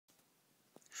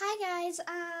Hi guys,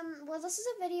 well this is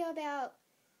a video about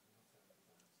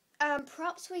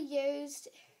props we used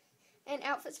and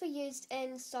outfits we used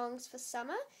in songs for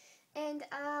summer, and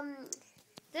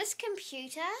this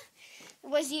computer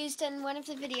was used in one of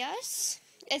the videos.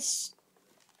 It's,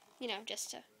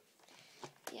 just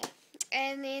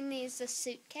and then there's the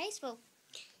suitcase, well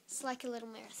it's like a little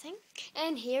mirror thing,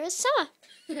 and here is Summer.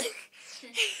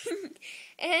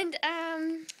 And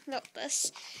not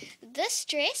this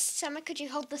dress. Summer, could you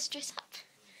hold this dress up?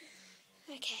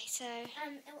 Okay, so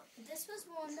this was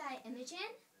worn by Imogen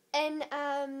and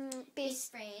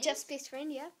Best Friend. Just Best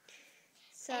Friend, yeah.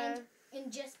 So and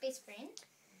Just Best Friend,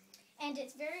 and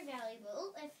it's very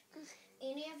valuable if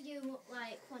any of you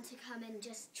want to come and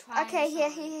just try. Okay, here.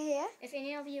 If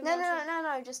any of you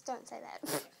no, just don't say that.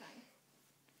 Okay, fine.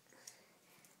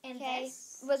 And okay,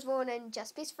 this was worn in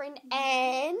Just Best Friend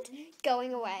and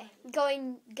Going Away.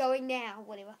 Going now,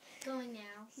 whatever. Going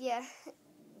Now. Yeah.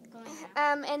 Going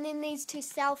Now. And then these two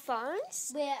cell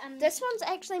phones. Where this one's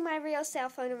actually my real cell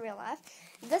phone in real life.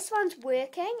 This one's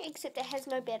working, except it has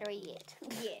no battery yet.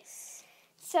 Yes.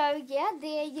 So yeah,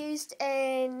 they're used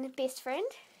in Best Friend.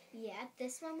 Yeah,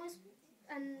 this one was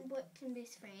worked in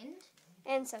Best Friend.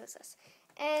 And so is this.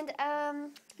 And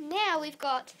now we've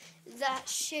got the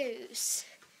shoes.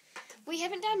 We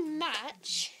haven't done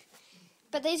much,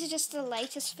 but these are just the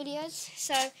latest videos.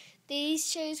 So these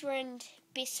shoes were in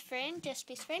Best Friend, Just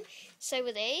Best Friend. So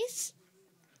were these.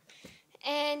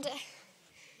 And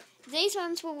these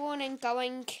ones were worn in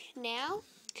Going Now.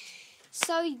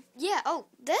 So yeah,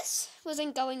 this was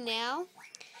in Going Now,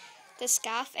 the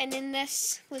scarf, and then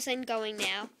this was in Going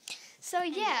Now. So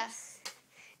yeah.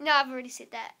 No, I've already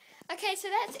said that. Okay, so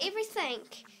that's everything.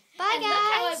 Bye, and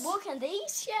guys. Look how I walk in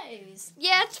these shoes.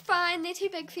 Yeah, it's fine. They're too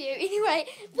big for you. Anyway,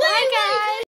 bye, guys.